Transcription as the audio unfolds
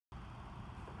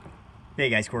Hey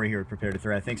guys, Corey here with Prepare to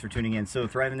Thrive. Thanks for tuning in. So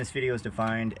Thrive in this video is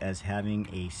defined as having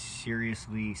a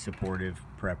seriously supportive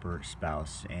prepper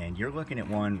spouse. And you're looking at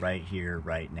one right here,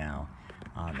 right now.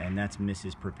 And that's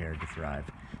Mrs. Prepared to Thrive.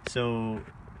 So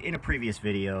in a previous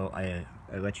video, I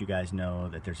let you guys know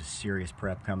that there's a serious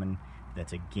prep coming.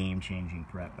 That's a game-changing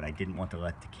prep, but I didn't want to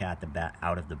let the cat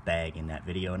out of the bag in that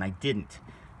video, and I didn't.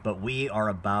 But we are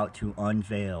about to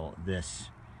unveil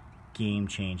this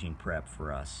game-changing prep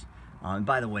for us. And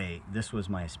by the way, this was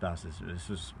my spouse's, this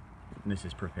was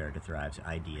Mrs. Prepared to Thrive's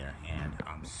idea, and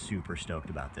I'm super stoked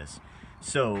about this.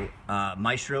 So,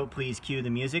 Maestro, please cue the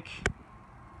music.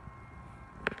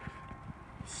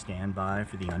 Stand by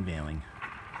for the unveiling.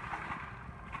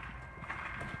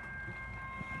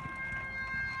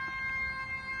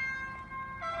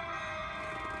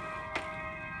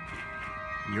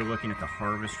 You're looking at the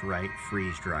Harvest Right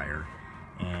freeze dryer,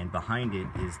 and behind it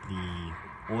is the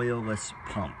oilless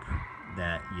pump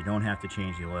that you don't have to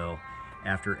change the oil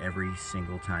after every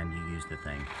single time you use the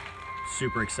thing.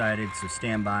 Super excited, so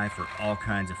stand by for all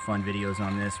kinds of fun videos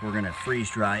on this. We're gonna freeze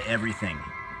dry everything,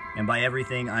 and by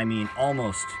everything I mean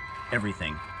almost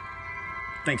everything.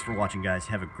 Thanks for watching, guys.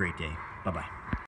 Have a great day. Bye-bye.